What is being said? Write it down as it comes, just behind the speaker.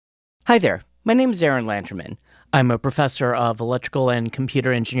Hi there, my name is Aaron Lanterman. I'm a professor of electrical and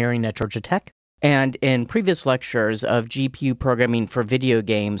computer engineering at Georgia Tech. And in previous lectures of GPU programming for video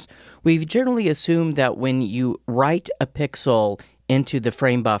games, we've generally assumed that when you write a pixel into the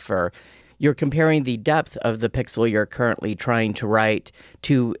frame buffer, you're comparing the depth of the pixel you're currently trying to write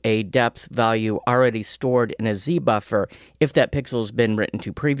to a depth value already stored in a Z buffer if that pixel's been written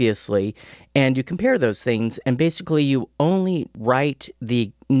to previously. And you compare those things, and basically you only write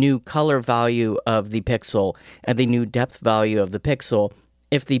the new color value of the pixel and the new depth value of the pixel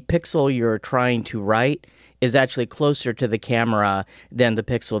if the pixel you're trying to write is actually closer to the camera than the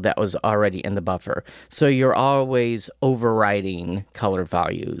pixel that was already in the buffer. So you're always overwriting color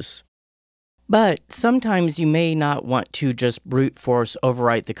values. But sometimes you may not want to just brute force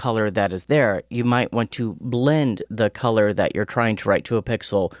overwrite the color that is there. You might want to blend the color that you're trying to write to a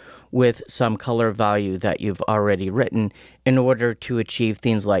pixel with some color value that you've already written in order to achieve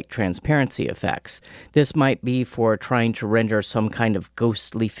things like transparency effects. This might be for trying to render some kind of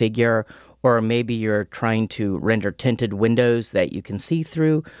ghostly figure, or maybe you're trying to render tinted windows that you can see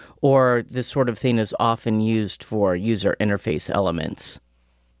through, or this sort of thing is often used for user interface elements.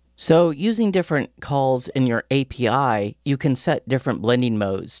 So using different calls in your API, you can set different blending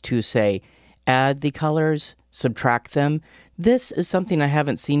modes to, say, add the colors, subtract them. This is something I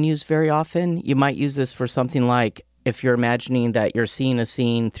haven't seen used very often. You might use this for something like if you're imagining that you're seeing a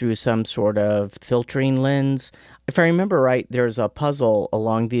scene through some sort of filtering lens. If I remember right, there's a puzzle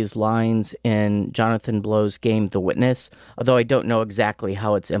along these lines in Jonathan Blow's game The Witness, although I don't know exactly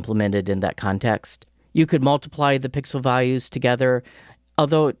how it's implemented in that context. You could multiply the pixel values together,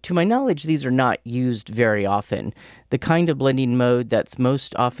 although, to my knowledge, these are not used very often. The kind of blending mode that's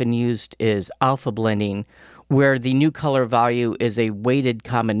most often used is alpha blending, where the new color value is a weighted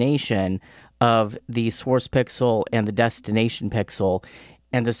combination of the source pixel and the destination pixel,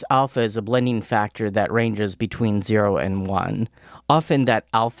 and this alpha is a blending factor that ranges between 0 and 1. Often that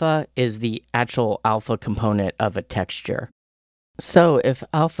alpha is the actual alpha component of a texture. So if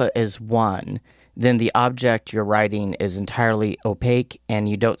alpha is 1, then the object you're writing is entirely opaque and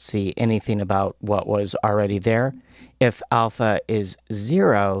you don't see anything about what was already there. If alpha is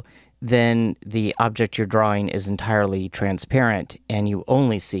 0, then the object you're drawing is entirely transparent and you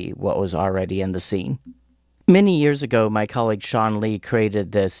only see what was already in the scene. Many years ago, my colleague Sean Lee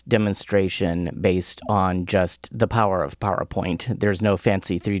created this demonstration based on just the power of PowerPoint. There's no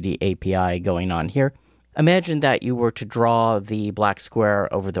fancy 3D API going on here. Imagine that you were to draw the black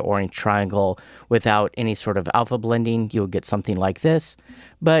square over the orange triangle without any sort of alpha blending. You'll get something like this.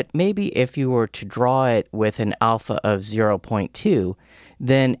 But maybe if you were to draw it with an alpha of 0.2,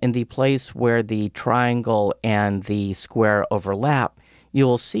 then in the place where the triangle and the square overlap, you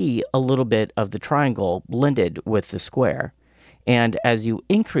will see a little bit of the triangle blended with the square. And as you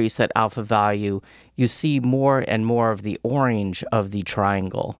increase that alpha value, you see more and more of the orange of the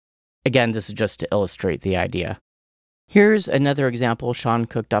triangle. Again, this is just to illustrate the idea. Here's another example Sean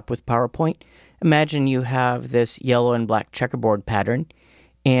cooked up with PowerPoint. Imagine you have this yellow and black checkerboard pattern,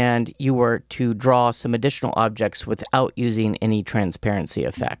 and you were to draw some additional objects without using any transparency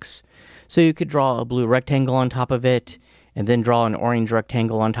effects. So you could draw a blue rectangle on top of it, and then draw an orange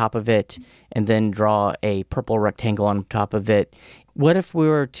rectangle on top of it, and then draw a purple rectangle on top of it. What if we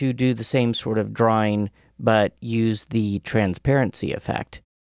were to do the same sort of drawing, but use the transparency effect?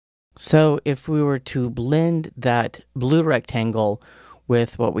 So if we were to blend that blue rectangle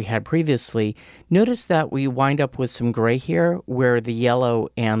with what we had previously, notice that we wind up with some gray here where the yellow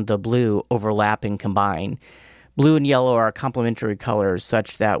and the blue overlap and combine. Blue and yellow are complementary colors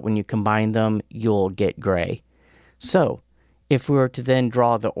such that when you combine them, you'll get gray. So if we were to then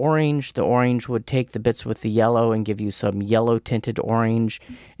draw the orange would take the bits with the yellow and give you some yellow tinted orange.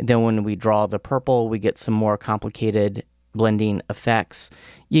 And then when we draw the purple, we get some more complicated blending effects.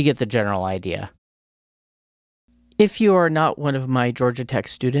 You get the general idea. If you are not one of my Georgia Tech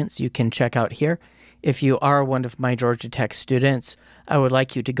students, you can check out here. If you are one of my Georgia Tech students, I would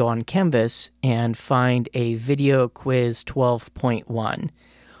like you to go on Canvas and find a video quiz 12.1.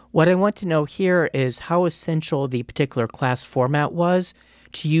 What I want to know here is how essential the particular class format was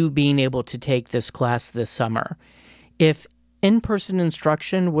to you being able to take this class this summer. If in-person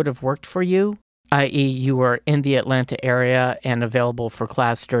instruction would have worked for you, i.e. you were in the Atlanta area and available for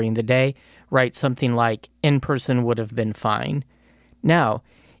class during the day, write something like in-person would have been fine. Now,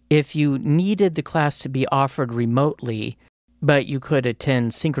 if you needed the class to be offered remotely, but you could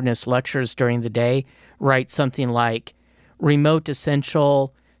attend synchronous lectures during the day, write something like remote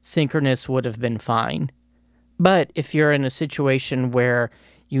essential, synchronous would have been fine. But if you're in a situation where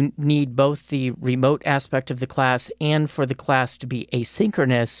you need both the remote aspect of the class and for the class to be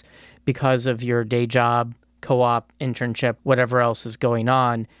asynchronous because of your day job, co-op, internship, whatever else is going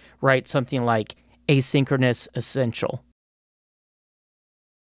on. Write something like asynchronous essential.